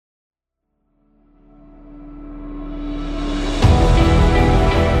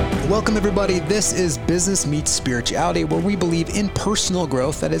Welcome, everybody. This is Business Meets Spirituality, where we believe in personal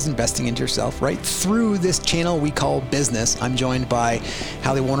growth, that is investing into yourself, right through this channel we call business. I'm joined by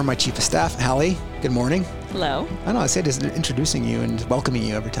Hallie Warner, my Chief of Staff. Hallie, good morning. Hello. I know, I say just introducing you and welcoming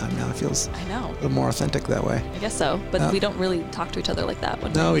you every time now. It feels a little more authentic that way. I guess so, but we don't really talk to each other like that.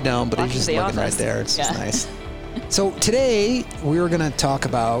 No, we don't, but he's just looking right there. It's just nice. So today, we're going to talk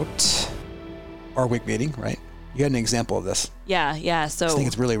about our WIG meeting, right? You had an example of this. Yeah. So I think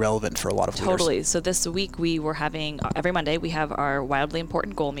it's really relevant for a lot of leaders. Totally. So this week we were having, every Monday, we have our wildly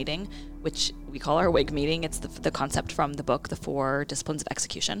important goal meeting, which we call our WIG meeting. It's the concept from the book, The 4 Disciplines of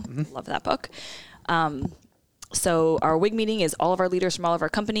Execution. Mm-hmm. Love that book. So our WIG meeting is all of our leaders from all of our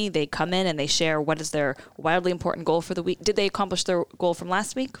company. They come in and they share what is their wildly important goal for the week. Did they accomplish their goal from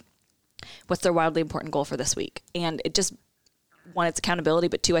last week? What's their wildly important goal for this week? And it just, one, it's accountability,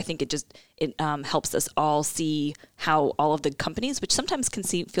 but two, I think it helps us all see how all of the companies, which sometimes can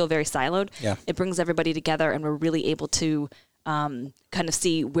feel very siloed, it brings everybody together, and we're really able to kind of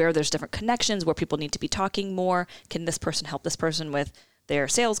see where there's different connections, where people need to be talking more. Can this person help this person with their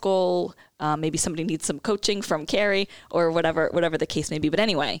sales goal? Maybe somebody needs some coaching from Carrie, or whatever the case may be. But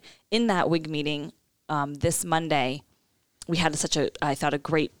anyway, in that WIG meeting this Monday, we had I thought a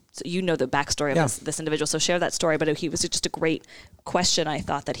great, so you know the backstory of this individual, so share that story. But he was just a great question, I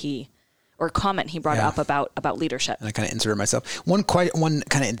thought, comment he brought up about leadership. And I kind of inserted myself. One kind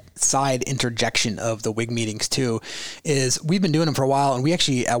of side interjection of the WIG meetings too is we've been doing them for a while, and we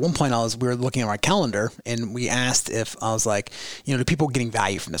actually at one point we were looking at our calendar and we asked if I was like, do people getting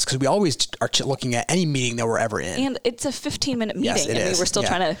value from this? Because we always are looking at any meeting that we're ever in. And it's a 15-minute meeting. Yes, it is. We're still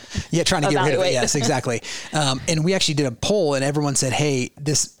trying to get rid of it. Yes, exactly. And we actually did a poll, and everyone said, hey,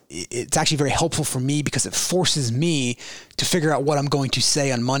 it's actually very helpful for me because it forces me to figure out what I'm going to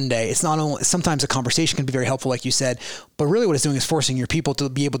say on Monday. It's not only, sometimes a conversation can be very helpful, like you said, but really what it's doing is forcing your people to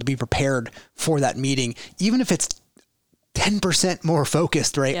be able to be prepared for that meeting, even if it's 10% more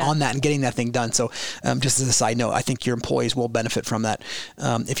focused, right, on that and getting that thing done. So just as a side note, I think your employees will benefit from that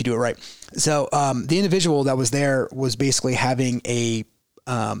if you do it right. So the individual that was there was basically having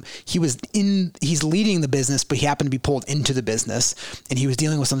he's leading the business, but he happened to be pulled into the business, and he was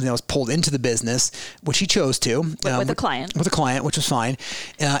dealing with something that was pulled into the business, which he chose to. With a client, which was fine.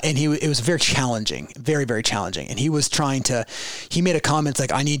 And it was very challenging, very, very challenging. And he was he made a comment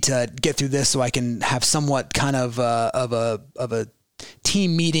like, I need to get through this so I can have somewhat kind of a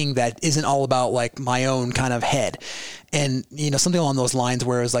team meeting that isn't all about like my own kind of head. And, something along those lines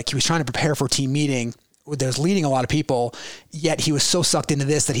where it was like, he was trying to prepare for a team meeting that was leading a lot of people, yet he was so sucked into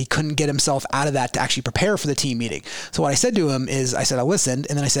this that he couldn't get himself out of that to actually prepare for the team meeting. So what I said to him is, I listened,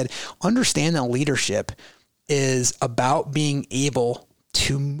 and then I said, understand that leadership is about being able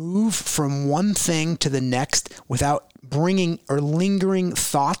to move from one thing to the next without bringing or lingering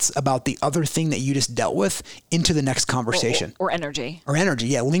thoughts about the other thing that you just dealt with into the next conversation. Or energy.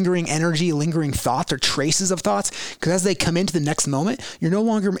 Lingering energy, lingering thoughts or traces of thoughts. Because as they come into the next moment, you're no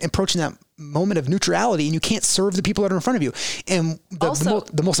longer approaching that moment of neutrality, and you can't serve the people that are in front of you. And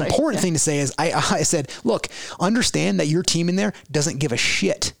the most important thing to say is, I said, look, understand that your team in there doesn't give a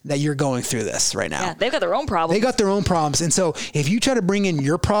shit that you're going through this right now. Yeah, they've got their own problems. They got their own problems. And so if you try to bring in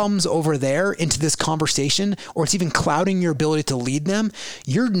your problems over there into this conversation, or it's even clouding your ability to lead them,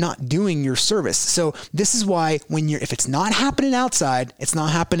 you're not doing your service. So this is why if it's not happening outside, it's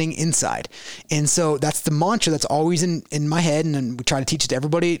not happening inside. And so that's the mantra that's always in my head. And we try to teach it to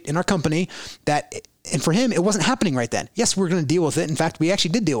everybody in our company. And for him, it wasn't happening right then. Yes, we're going to deal with it. In fact, we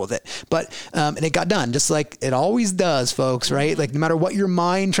actually did deal with it, but and it got done, just like it always does, folks, right? Like no matter what your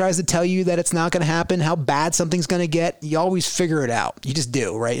mind tries to tell you that it's not going to happen, how bad something's going to get, you always figure it out. You just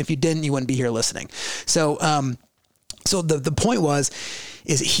do, right? If you didn't, you wouldn't be here listening. So the point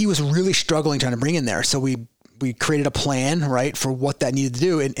is he was really struggling trying to bring in there. So we created a plan, right, for what that needed to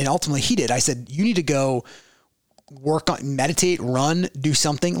do, and ultimately he did. I said, you need to go work on, meditate, run, do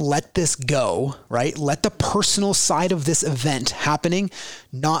something, let this go, right? Let the personal side of this event happening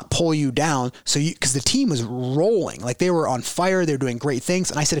not pull you down. Because the team was rolling, like they were on fire, they were doing great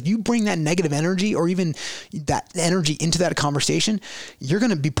things. And I said, if you bring that negative energy or even that energy into that conversation, you're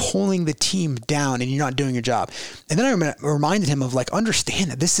going to be pulling the team down and you're not doing your job. And then I reminded him of like,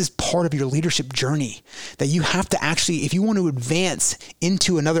 understand that this is part of your leadership journey, that you have to actually, if you want to advance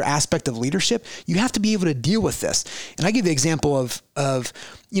into another aspect of leadership, you have to be able to deal with this. And I give the example of,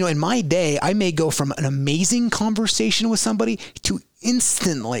 in my day, I may go from an amazing conversation with somebody to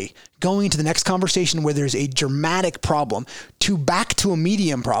instantly going to the next conversation where there's a dramatic problem to back to a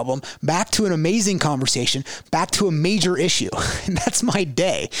medium problem, back to an amazing conversation, back to a major issue. And that's my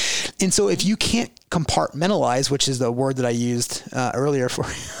day. And so if you can't compartmentalize, which is the word that I used earlier for,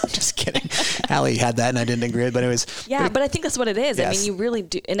 I'm just kidding. Allie had that and I didn't agree, but it was. Yeah, but I think that's what it is. Yes. I mean, you really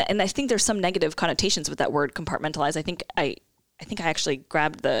do. And I think there's some negative connotations with that word compartmentalize. I think I actually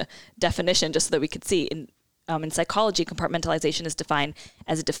grabbed the definition just so that we could see. In psychology, compartmentalization is defined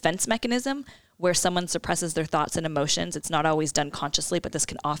as a defense mechanism where someone suppresses their thoughts and emotions. It's not always done consciously, but this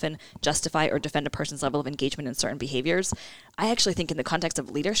can often justify or defend a person's level of engagement in certain behaviors. I actually think in the context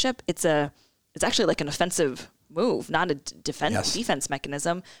of leadership, it's actually like an offensive move, not a defense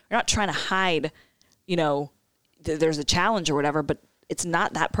mechanism. You're not trying to hide, there's a challenge or whatever, but it's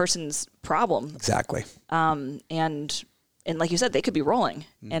not that person's problem. Exactly. And like you said, they could be rolling.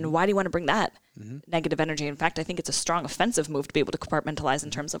 Mm-hmm. And why do you want to bring that negative energy? In fact, I think it's a strong offensive move to be able to compartmentalize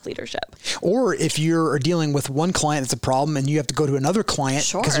in terms of leadership. Or if you're dealing with one client that's a problem and you have to go to another client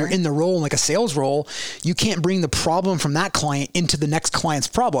because you're in the role, like a sales role, you can't bring the problem from that client into the next client's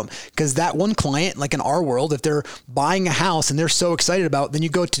problem. Because that one client, like in our world, if they're buying a house and they're so excited about, then you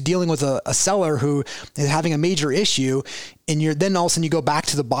go to dealing with a seller who is having a major issue, and then all of a sudden you go back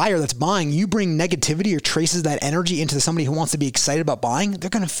to the buyer that's buying, you bring negativity or traces of that energy into somebody who wants to be excited about buying, they're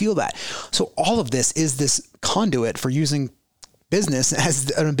going to feel that. So all of this is this conduit for using business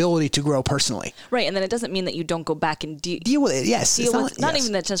as an ability to grow personally. Right. And then it doesn't mean that you don't go back and deal with it. Yes. Deal with not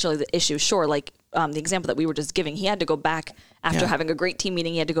even necessarily the issue. Sure. Like the example that we were just giving, he had to go back after having a great team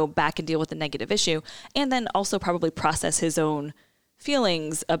meeting. He had to go back and deal with the negative issue and then also probably process his own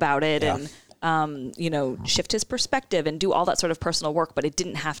feelings about it and, shift his perspective and do all that sort of personal work, but it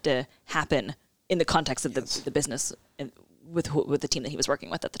didn't have to happen in the context of the business with the team that he was working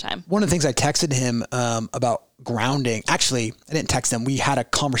with at the time. One of the things I texted him about grounding, actually, I didn't text him. We had a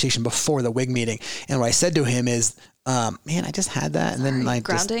conversation before the WIG meeting. And what I said to him is, man, I just had that. And then like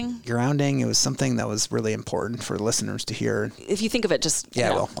grounding, it was something that was really important for listeners to hear. If you think of it, just,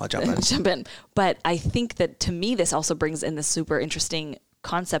 I'll jump in. But I think that to me, this also brings in this super interesting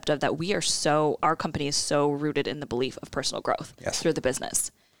concept of that our company is so rooted in the belief of personal growth through the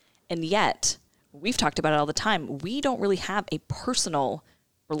business. And yet we've talked about it all the time. We don't really have a personal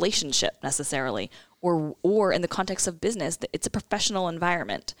relationship necessarily, or in the context of business, it's a professional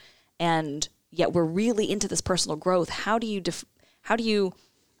environment. And yet we're really into this personal growth. How do you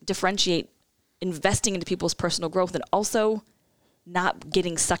differentiate investing into people's personal growth and also not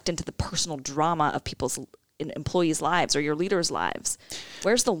getting sucked into the personal drama of people's employees' lives or your leaders' lives?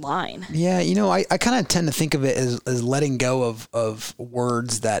 Where's the line? Yeah, I kind of tend to think of it as letting go of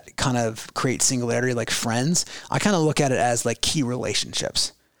words that kind of create singularity, like friends. I kind of look at it as like key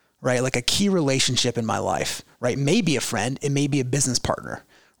relationships, right? Like a key relationship in my life, right? Maybe a friend, it may be a business partner,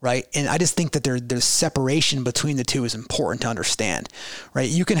 right? And I just think that there's separation between the two is important to understand, right?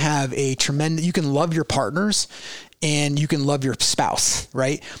 You can have you can love your partners and you can love your spouse,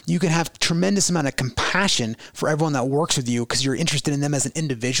 right? You can have tremendous amount of compassion for everyone that works with you because you're interested in them as an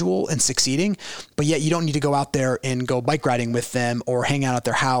individual and succeeding, but yet you don't need to go out there and go bike riding with them or hang out at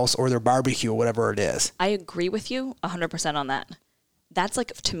their house or their barbecue or whatever it is. I agree with you 100% on that. That's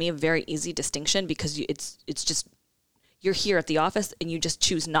like, to me, a very easy distinction because it's just, you're here at the office and you just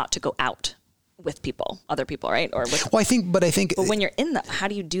choose not to go out with other people, right? But when you're how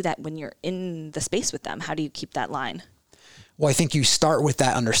do you do that when you're in the space with them? How do you keep that line? Well, I think you start with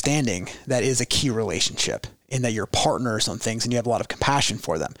that understanding that is a key relationship and that you're partners on things and you have a lot of compassion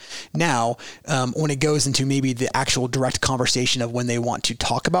for them. Now, when it goes into maybe the actual direct conversation of when they want to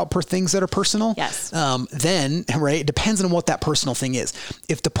talk about things that are personal, then, right, it depends on what that personal thing is.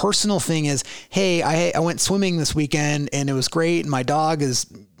 If the personal thing is, hey, I went swimming this weekend and it was great and my dog is,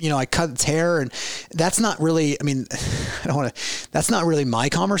 I cut its hair, and that's not really, that's not really my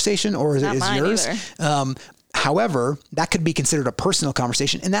conversation, or is yours. However, that could be considered a personal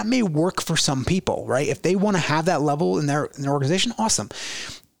conversation, and that may work for some people, right? If they want to have that level in their organization, awesome.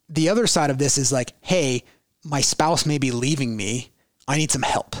 The other side of this is like, hey, my spouse may be leaving me. I need some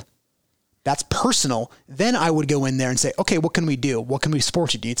help. That's personal. Then I would go in there and say, okay, what can we do? What can we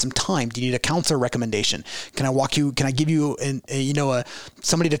support you? Do you need some time? Do you need a counselor recommendation? Can I give you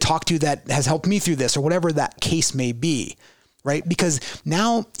somebody to talk to that has helped me through this, or whatever that case may be, right? Because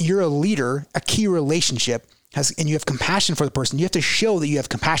now you're a leader, a key relationship and you have compassion for the person. You have to show that you have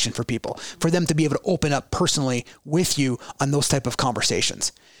compassion for people, for them to be able to open up personally with you on those type of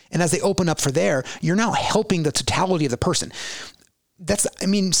conversations. And as they open up you're now helping the totality of the person.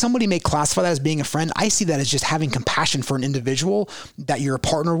 somebody may classify that as being a friend. I see that as just having compassion for an individual that you're a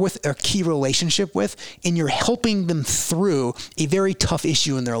partner with, a key relationship with, and you're helping them through a very tough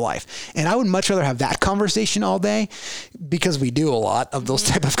issue in their life. And I would much rather have that conversation all day, because we do a lot of those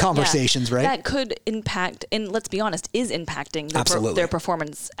type of conversations, right? That could impact, and let's be honest, is impacting their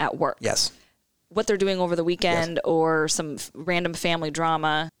performance at work. Yes. What they're doing over the weekend, or some random family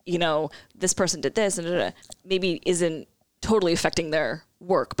drama, this person did this, and maybe isn't totally affecting their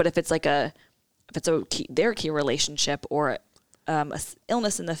work. But if it's their key relationship, or a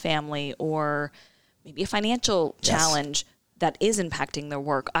illness in the family, or maybe a financial challenge that is impacting their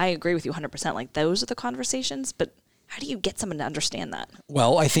work, I agree with you 100%. Like, those are the conversations. But how do you get someone to understand that?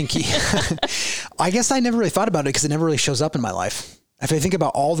 Well, I think I guess I never really thought about it, because it never really shows up in my life. If I think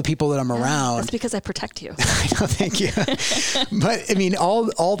about all the people that I'm around, that's because I protect you. I know, thank you. But I mean,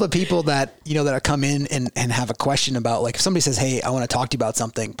 all the people that, that come in and have a question about, like, if somebody says, hey, I want to talk to you about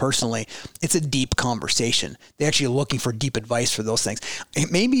something personally, it's a deep conversation. They're actually looking for deep advice for those things.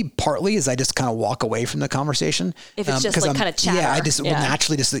 It may be partly as I just kind of walk away from the conversation. If it's just like kind of chatter. Yeah, I just will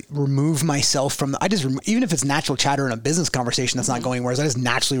naturally just remove myself from even if it's natural chatter in a business conversation that's not going, whereas I just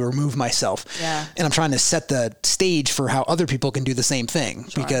naturally remove myself. Yeah. And I'm trying to set the stage for how other people can do the same thing,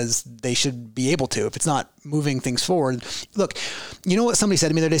 because they should be able to, if it's not moving things forward. Look, you know what somebody said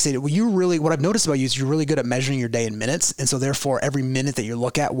to me the other day? Said, well, what I've noticed about you is you're really good at measuring your day in minutes. And so therefore every minute that you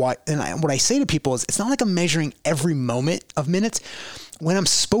look at, what I say to people is, it's not like I'm measuring every moment of minutes. When I'm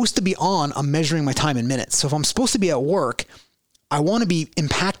supposed to be on, I'm measuring my time in minutes. So if I'm supposed to be at work, I want to be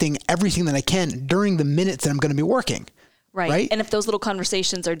impacting everything that I can during the minutes that I'm going to be working. Right. And if those little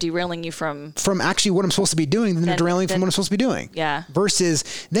conversations are derailing you from actually what I'm supposed to be doing, then they're derailing from what I'm supposed to be doing. Yeah.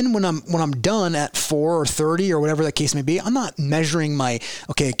 Versus then when I'm done at 4 or 30 or whatever the case may be, I'm not measuring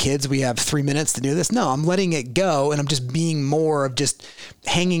okay, kids, we have 3 minutes to do this. No, I'm letting it go, and I'm just being more of just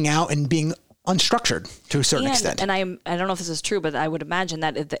hanging out and being unstructured to a certain extent. And I don't know if this is true, but I would imagine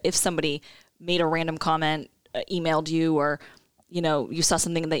that if somebody made a random comment, emailed you, or you saw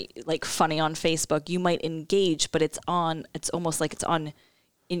something that like funny on Facebook, you might engage, but it's almost like it's on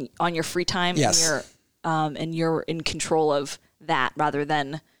your free time. Yes. And you're in control of that, rather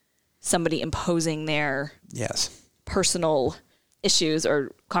than somebody imposing their personal issues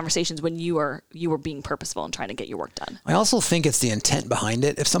or conversations when you were being purposeful and trying to get your work done. I also think it's the intent behind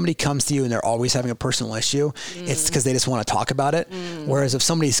it. If somebody comes to you and they're always having a personal issue, it's because they just want to talk about it. Whereas if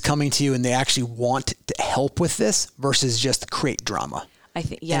somebody's coming to you and they actually want to help with this versus just create drama. I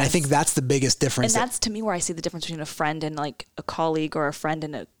think, yes. And I think that's the biggest difference. And that's to me where I see the difference between a friend and like a colleague, or a friend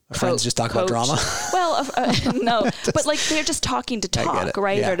and a friends just talk about drama. Well, no, but like they're just talking to talk,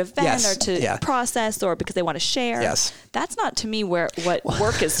 right? Yeah. Or to vent, or to process, or because they want to share. Yes. That's not to me what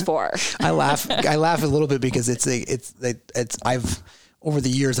work is for. I laugh a little bit, because over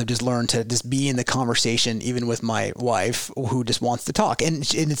the years, I've just learned to just be in the conversation, even with my wife, who just wants to talk. And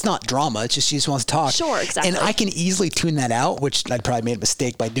it's not drama. It's just she just wants to talk. Sure, exactly. And I can easily tune that out, which I'd probably made a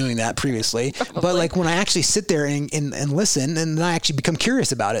mistake by doing that previously. Probably. But like when I actually sit there and listen, and then I actually become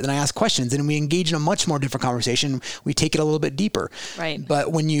curious about it, and I ask questions, and we engage in a much more different conversation. We take it a little bit deeper. Right. But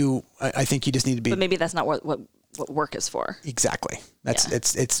I think you just need to be. But maybe that's not what work is for. Exactly.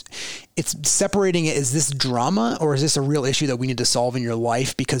 It's separating it. Is this drama, or is this a real issue that we need to solve in your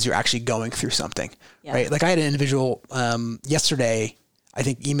life because you're actually going through something, right? Like I had an individual yesterday, I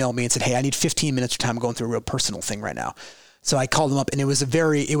think, emailed me and said, hey, I need 15 minutes of time. I'm going through a real personal thing right now. So I called him up, and he was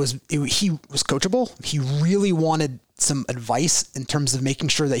coachable. He really wanted some advice in terms of making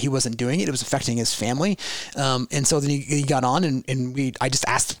sure that he wasn't doing it. It was affecting his family. And so then he got on, and I just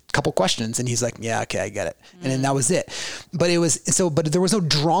asked a couple questions, and he's like, yeah, okay, I get it. And then that was it. But but there was no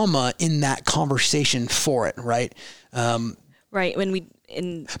drama in that conversation for it. Right. Right.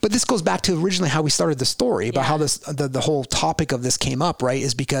 But this goes back to originally how we started the story about how the whole topic of this came up, right?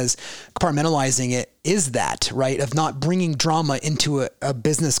 Is because compartmentalizing it is that, right? Of not bringing drama into a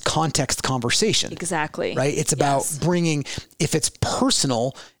business context conversation. Exactly. Right? It's about bringing, if it's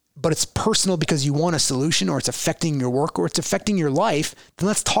personal, but it's personal because you want a solution, or it's affecting your work, or it's affecting your life, then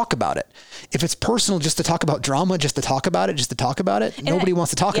let's talk about it. If it's personal just to talk about drama, just to talk about it, nobody wants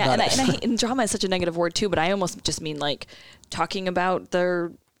to talk about it. And drama is such a negative word too, but I almost just mean like talking about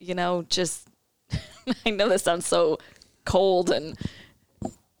their, just, I know this sounds so cold,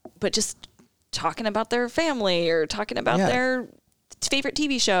 but just talking about their family, or talking about their favorite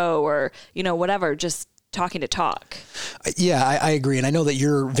TV show, or, whatever, just talking to talk. Yeah, I agree. And I know that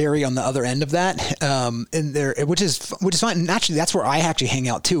you're very on the other end of that. And there, which is fine. And actually, that's where I actually hang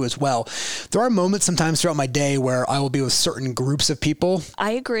out too, as well. There are moments sometimes throughout my day where I will be with certain groups of people.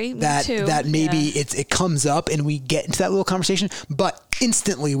 I agree. That maybe it comes up and we get into that little conversation, but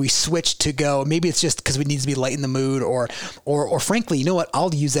instantly we switch to go. Maybe it's just because we need to be light in the mood, or frankly, you know what?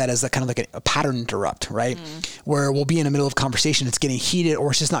 I'll use that as a kind of like a pattern interrupt, right? Where we'll be in the middle of a conversation, it's getting heated,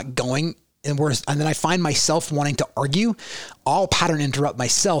 or it's just not going. And then I find myself wanting to argue. I'll pattern interrupt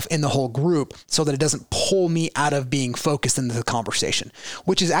myself in the whole group so that it doesn't pull me out of being focused into the conversation,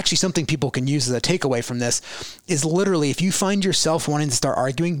 which is actually something people can use as a takeaway from this. Is literally, if you find yourself wanting to start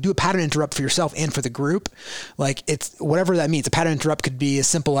arguing, do a pattern interrupt for yourself and for the group. Like, it's whatever that means. A pattern interrupt could be as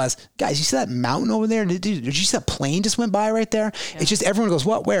simple as, guys, you see that mountain over there? Did you see that plane just went by right there? Yeah. It's just everyone goes,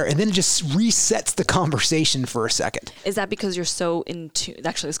 what, where? And then it just resets the conversation for a second. Is that because you're so in tune?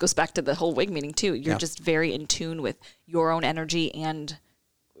 Actually, this goes back to the whole WIG meeting too. You're just very in tune with your own energy and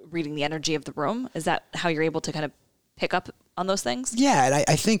reading the energy of the room. Is that how you're able to kind of pick up on those things? Yeah. And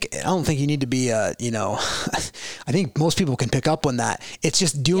I don't think you need to be, I think most people can pick up on that. It's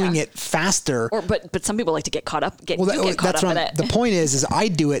just doing it faster. But some people like to get caught up. Get caught up in it. The point is I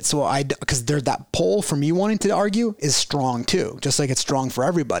do it. So because there's that pull for me wanting to argue is strong too, just like it's strong for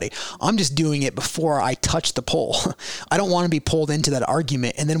everybody. I'm just doing it before I touch the pull. I don't want to be pulled into that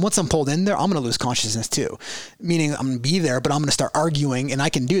argument. And then once I'm pulled in there, I'm going to lose consciousness too, meaning I'm going to be there, but I'm going to start arguing, and I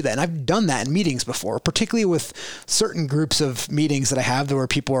can do that. And I've done that in meetings before, particularly with certain groups of meetings that I have where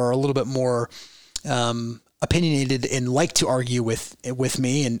people are a little bit more opinionated and like to argue with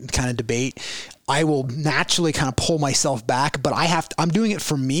me and kind of debate. I will naturally kind of pull myself back, but I'm doing it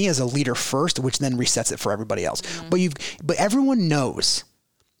for me as a leader first, which then resets it for everybody else. Mm-hmm. But everyone knows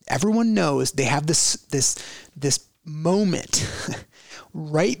they have this moment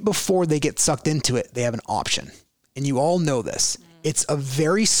right before they get sucked into it. They have an option, and you all know this. Mm-hmm. It's a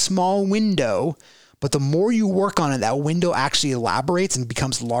very small window. But the more you work on it, that window actually elaborates and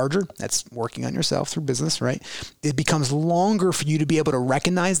becomes larger. That's working on yourself through business, right? It becomes longer for you to be able to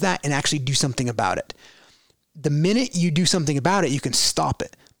recognize that and actually do something about it. The minute you do something about it, you can stop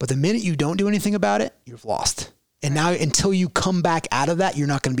it. But the minute you don't do anything about it, you've lost. And now until you come back out of that, you're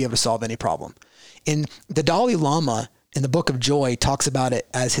not going to be able to solve any problem. And the Dalai Lama in the Book of Joy talks about it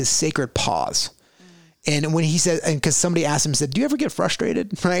as his sacred pause. And when he said, and because somebody asked him, said, do you ever get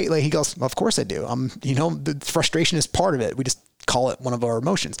frustrated? Right? Like he goes, well, of course I do. The frustration is part of it. We just call it one of our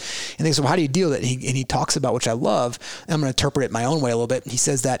emotions. And they say, well, how do you deal with it? And he talks about, which I love, and I'm going to interpret it my own way a little bit. He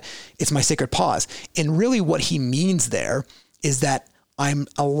says that it's my sacred pause. And really what he means there is that I'm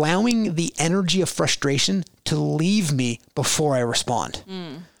allowing the energy of frustration to leave me before I respond.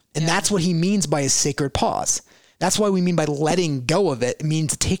 And that's what he means by his sacred pause. That's why we mean by letting go of it. It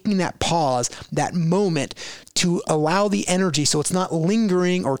means taking that pause, that moment, to allow the energy so it's not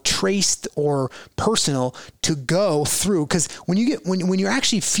lingering or traced or personal to go through. Because when you're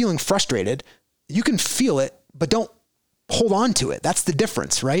actually feeling frustrated, you can feel it, but don't hold on to it. That's the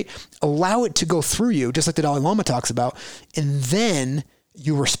difference, right? Allow it to go through you, just like the Dalai Lama talks about, and then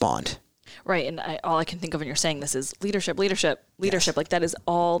you respond. Right. And all I can think of when you're saying this is leadership. Yes. Like that is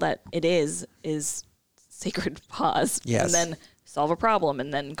all that it is sacred pause. Yes. And then solve a problem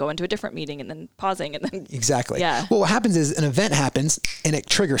and then go into a different meeting and then pausing and then. Exactly. Yeah. Well, what happens is an event happens and it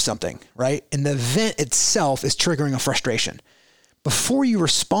triggers something, right? And the event itself is triggering a frustration. Before you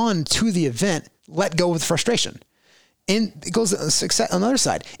respond to the event, let go of the frustration. And it goes success on the other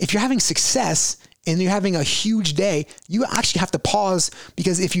side. If you're having success and you're having a huge day, you actually have to pause,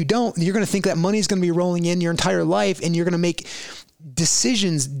 because if you don't, you're going to think that money is going to be rolling in your entire life and you're going to make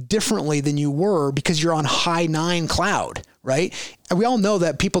decisions differently than you were because you're on high 9 cloud, right? And we all know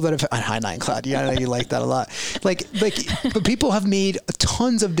that people that have on high 9 cloud, yeah, I know you like that a lot. Like, but people have made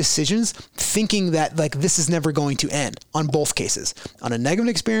tons of decisions thinking that like this is never going to end on both cases, on a negative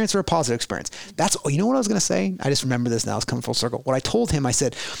experience or a positive experience. That's, you know what I was going to say? I just remember this now. It's coming full circle. What I told him, I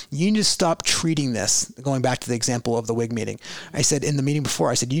said, you need to stop treating this, going back to the example of the WIG meeting. I said in the meeting before,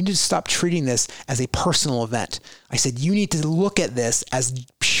 I said, you need to stop treating this as a personal event. I said, you need to look at this as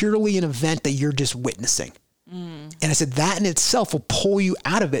purely an event that you're just witnessing. And I said, that in itself will pull you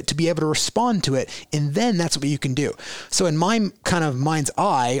out of it to be able to respond to it. And then that's what you can do. So in my kind of mind's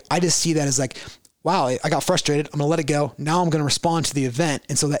eye, I just see that as like, wow, I got frustrated. I'm going to let it go. Now I'm going to respond to the event.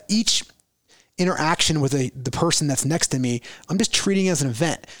 And so that each interaction with the person that's next to me, I'm just treating it as an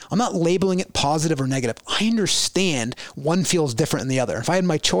event. I'm not labeling it positive or negative. I understand one feels different than the other. If I had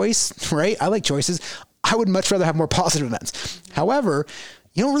my choice, right? I like choices. I would much rather have more positive events. However,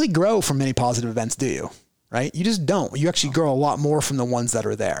 you don't really grow from many positive events, do you? Right? You just don't. You actually grow a lot more from the ones that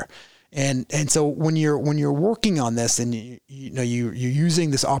are there. And so when you're working on this and you're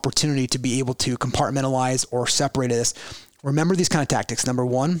using this opportunity to be able to compartmentalize or separate this, remember these kind of tactics. Number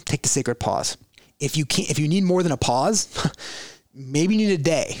one, take the sacred pause. If you need more than a pause, maybe you need a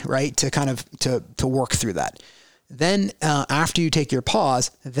day, right? To kind of, to work through that. Then after you take your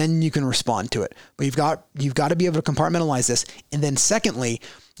pause, then you can respond to it. But you've got to be able to compartmentalize this. And then secondly,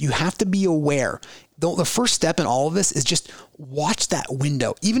 you have to be aware. The first step in all of this is just watch that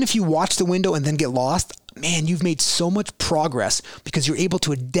window. Even if you watch the window and then get lost, man, you've made so much progress because you're able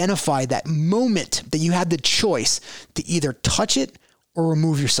to identify that moment that you had the choice to either touch it or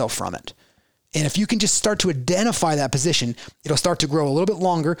remove yourself from it. And if you can just start to identify that position, it'll start to grow a little bit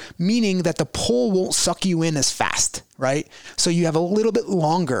longer, meaning that the pull won't suck you in as fast, right? So you have a little bit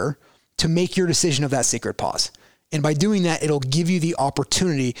longer to make your decision of that sacred pause. And by doing that, it'll give you the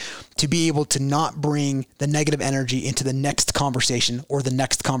opportunity to be able to not bring the negative energy into the next conversation or the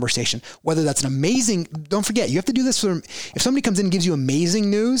next conversation. Whether that's an amazing, don't forget, you have to do this for, if somebody comes in and gives you amazing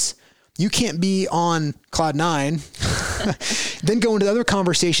news, you can't be on cloud nine, then go into the other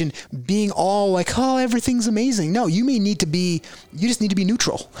conversation being all like, oh, everything's amazing. No, you just need to be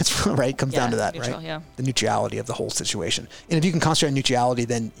neutral. That's right. It comes down to that, neutral, right? Yeah. The neutrality of the whole situation. And if you can concentrate on neutrality,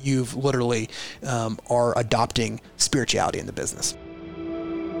 then you've literally are adopting spirituality in the business.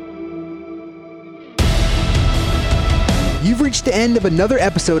 You've reached the end of another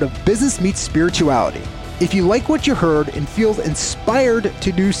episode of Business Meets Spirituality. If you like what you heard and feel inspired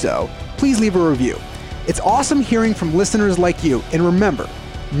to do so, please leave a review. It's awesome hearing from listeners like you. And remember,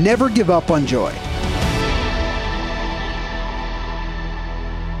 never give up on joy.